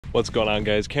What's going on,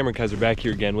 guys? Cameron Kaiser back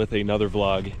here again with another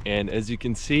vlog, and as you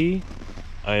can see,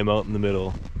 I am out in the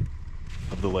middle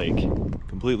of the lake,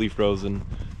 completely frozen.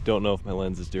 Don't know if my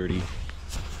lens is dirty.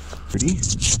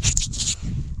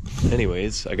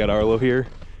 Anyways, I got Arlo here.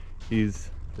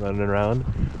 He's running around.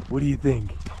 What do you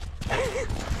think?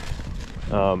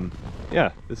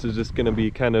 Yeah, this is just gonna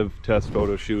be kind of test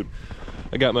photo shoot.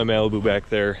 I got my Malibu back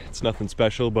there. It's nothing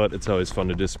special, but it's always fun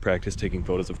to just practice taking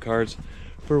photos of cars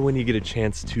for when you get a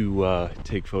chance to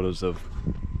take photos of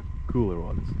cooler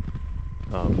ones.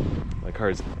 My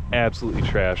car is absolutely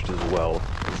trashed as well,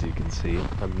 as you can see.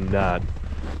 I'm not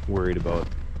worried about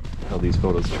how these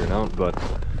photos turn out, but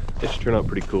they should turn out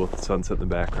pretty cool with the sunset in the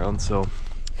background, so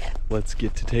let's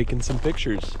get to taking some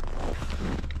pictures.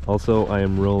 Also, I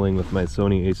am rolling with my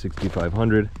Sony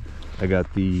a6500. I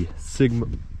got the Sigma...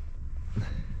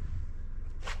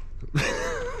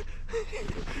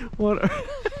 What are...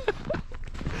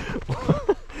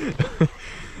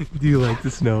 Do you like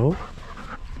the snow?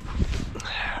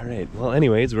 Alright, well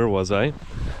anyways, where was I?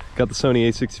 Got the Sony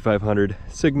a6500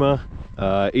 Sigma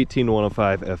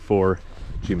 18-105 f4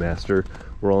 G Master.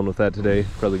 We're rolling with that today.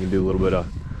 Probably gonna do a little bit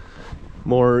of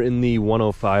more in the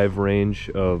 105 range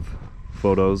of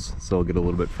photos, so I'll get a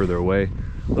little bit further away,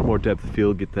 a little more depth of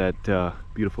field, get that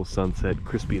beautiful sunset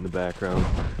crispy in the background.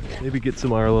 Maybe get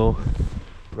some Arlo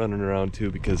running around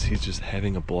too, because he's just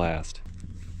having a blast.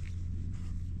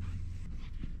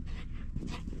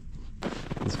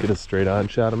 Let's get a straight on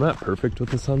shot. I'm not perfect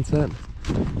with the sunset,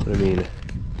 but I mean,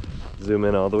 zoom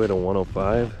in all the way to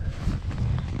 105.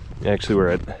 Actually, we're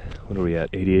at, what are we at,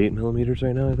 88 millimeters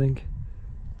right now, I think.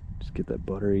 Just get that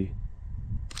buttery.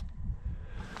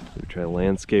 Maybe try a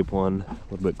landscape one, a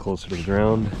little bit closer to the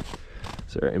ground.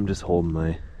 Sorry, I'm just holding my,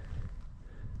 a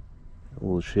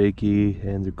little shaky,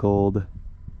 hands are cold.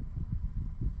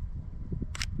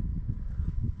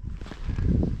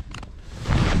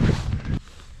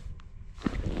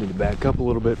 Need to back up a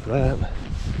little bit for that.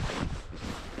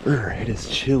 It is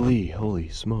chilly, holy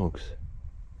smokes.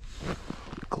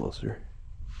 Get closer.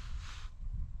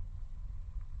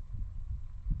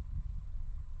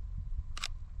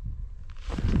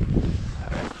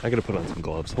 Alright, I gotta put on some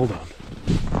gloves, hold on.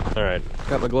 Alright,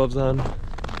 got my gloves on.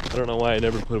 I don't know why I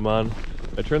never put them on.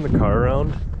 I turned the car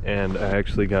around and I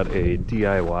actually got a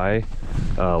DIY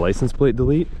license plate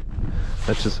delete.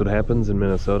 That's just what happens in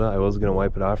Minnesota. I was gonna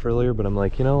wipe it off earlier, but I'm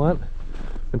like, you know what?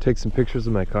 I'm gonna take some pictures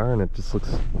of my car and it just looks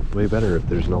way better if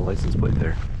there's no license plate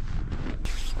there.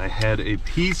 I had a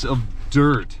piece of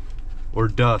dirt or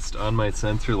dust on my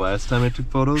sensor last time I took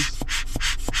photos,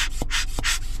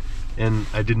 and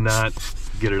I did not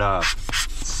get it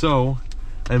off. So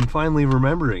I'm finally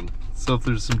remembering. So if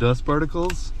there's some dust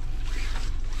particles,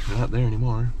 they're not there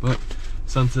anymore, but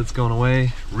sunset's going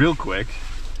away real quick.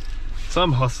 So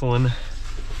I'm hustling.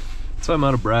 So I'm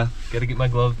out of breath. Gotta get my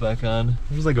gloves back on.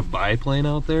 There's like a biplane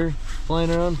out there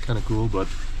flying around, kind of cool, but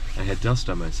I had dust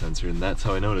on my sensor, and that's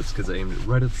how I noticed, because I aimed it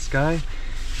right at the sky,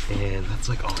 and that's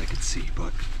like all I could see.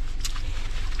 But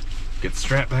get the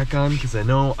strap back on, because I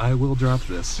know I will drop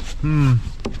this.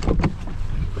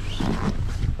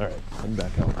 Alright, I'm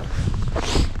back out.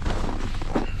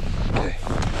 Okay.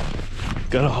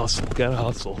 Gotta hustle, gotta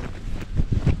hustle.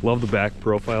 Love the back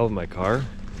profile of my car.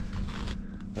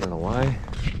 I don't know why.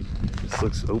 This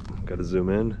looks, oh, gotta zoom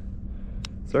in.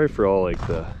 Sorry for all like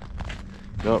the,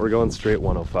 no, we're going straight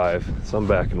 105, so I'm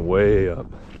backing way up.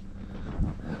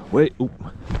 Wait, oop.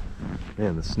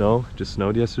 Man, the snow just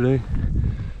snowed yesterday,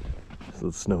 so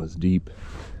the snow is deep.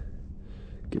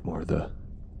 Get more of the,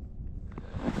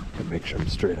 gotta make sure I'm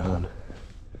straight on.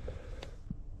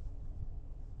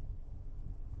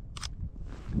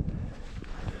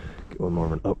 Get one more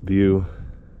of an up view.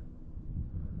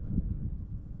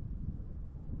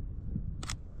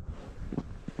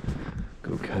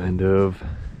 Go kind of,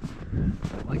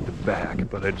 I like the back,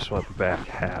 but I just want the back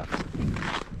half.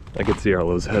 I can see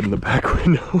Arlo's head in the back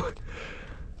window.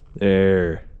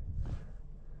 There.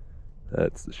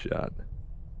 That's the shot.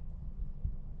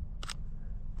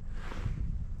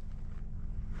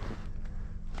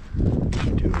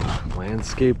 Do a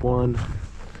landscape one.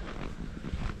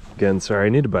 Again, sorry, I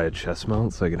need to buy a chest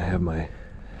mount so I can have my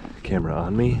camera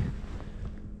on me.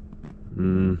 I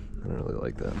don't really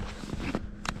like that.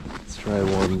 Let's try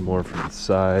one more from the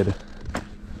side.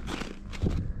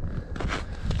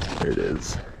 There it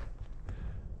is.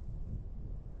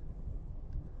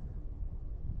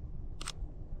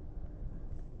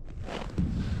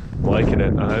 Liking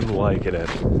it, I'm liking it.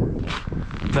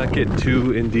 Not getting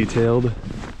too in detailed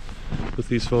with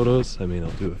these photos. I mean,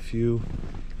 I'll do a few.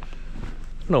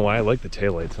 I don't know why I like the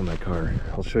taillights on my car.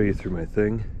 I'll show you through my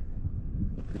thing.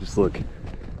 They just look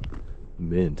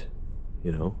mint,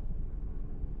 you know?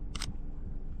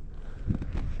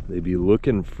 They be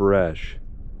looking fresh.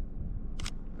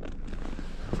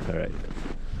 All right,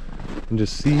 and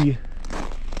just see,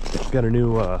 got a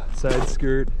new side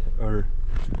skirt or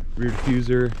rear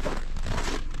diffuser,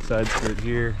 side skirt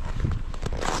here.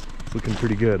 It's looking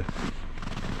pretty good.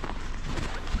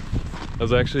 I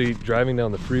was actually driving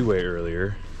down the freeway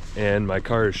earlier and my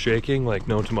car is shaking like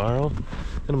no tomorrow,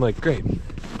 and I'm like, great,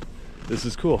 this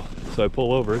is cool. So I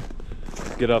pull over,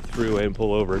 get off the freeway and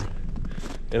pull over,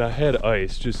 and I had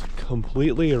ice just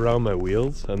completely around my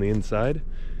wheels on the inside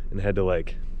and had to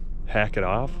like hack it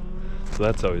off. So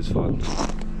that's always fun.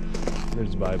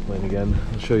 There's biplane again.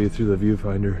 I'll show you through the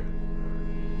viewfinder.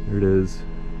 There it is.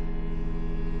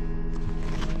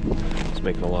 It's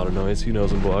making a lot of noise. He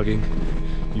knows I'm vlogging.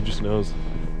 He just knows.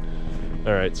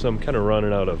 All right, so I'm kind of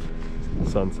running out of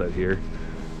sunset here.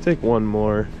 Take one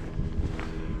more.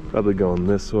 Probably going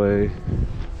this way.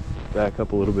 Back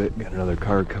up a little bit. Got another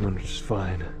car coming, which is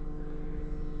fine.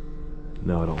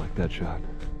 No, I don't like that shot.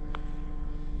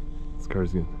 This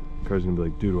car's gonna be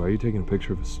like, dude, why are you taking a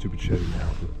picture of a stupid Chevy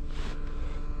Malibu?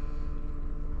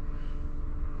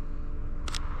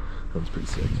 That was pretty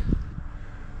sick.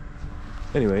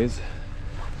 Anyways,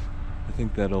 I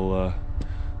think that'll,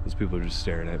 those people are just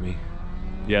staring at me.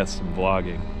 Yes, I'm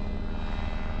vlogging.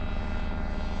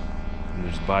 And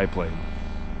there's a biplane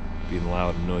being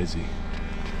loud and noisy.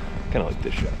 Kind of like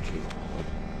this shot too.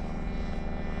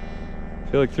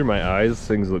 I feel like through my eyes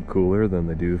things look cooler than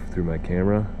they do through my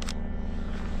camera.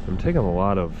 I'm taking a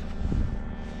lot of,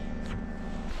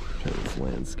 try this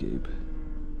landscape.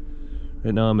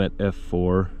 Right now I'm at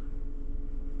f4.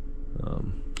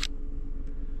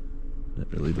 Not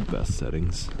really the best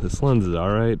settings. This lens is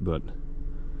alright, but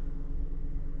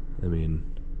I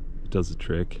mean, it does the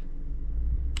trick.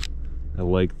 I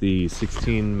like the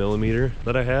 16mm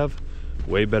that I have.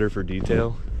 Way better for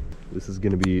detail. This is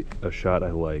gonna be a shot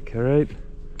I like, alright?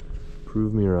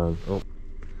 Prove me wrong. Oh,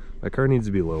 my car needs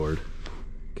to be lowered.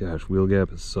 Gosh, wheel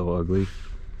gap is so ugly.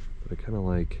 But I kinda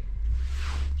like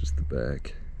just the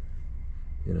back,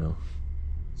 you know,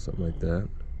 something like that.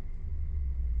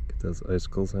 Get those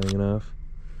icicles hanging off.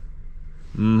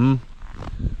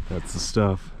 That's the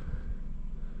stuff.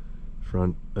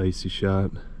 Front icy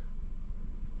shot.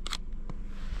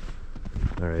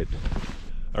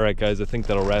 Alright guys, I think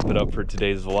that'll wrap it up for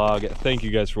today's vlog. Thank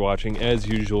you guys for watching. As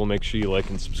usual, make sure you like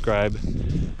and subscribe.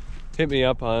 Hit me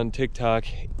up on TikTok,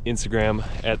 Instagram,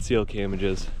 at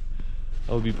CLKIMAGES.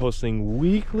 I'll be posting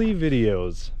weekly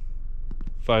videos,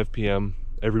 5 p.m.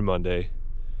 every Monday.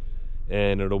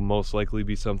 And it'll most likely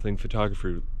be something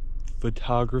photography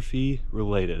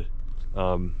related.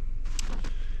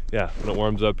 Yeah, when it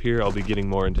warms up here, I'll be getting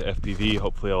more into FPV.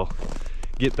 Hopefully I'll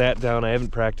get that down. I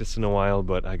haven't practiced in a while,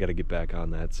 but I gotta get back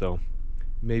on that. So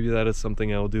maybe that is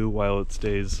something I'll do while it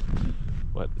stays,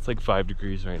 what, it's like 5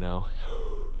 degrees right now.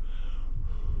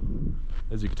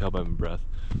 As you can tell by my breath.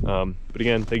 But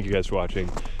again, thank you guys for watching,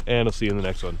 and I'll see you in the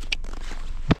next one.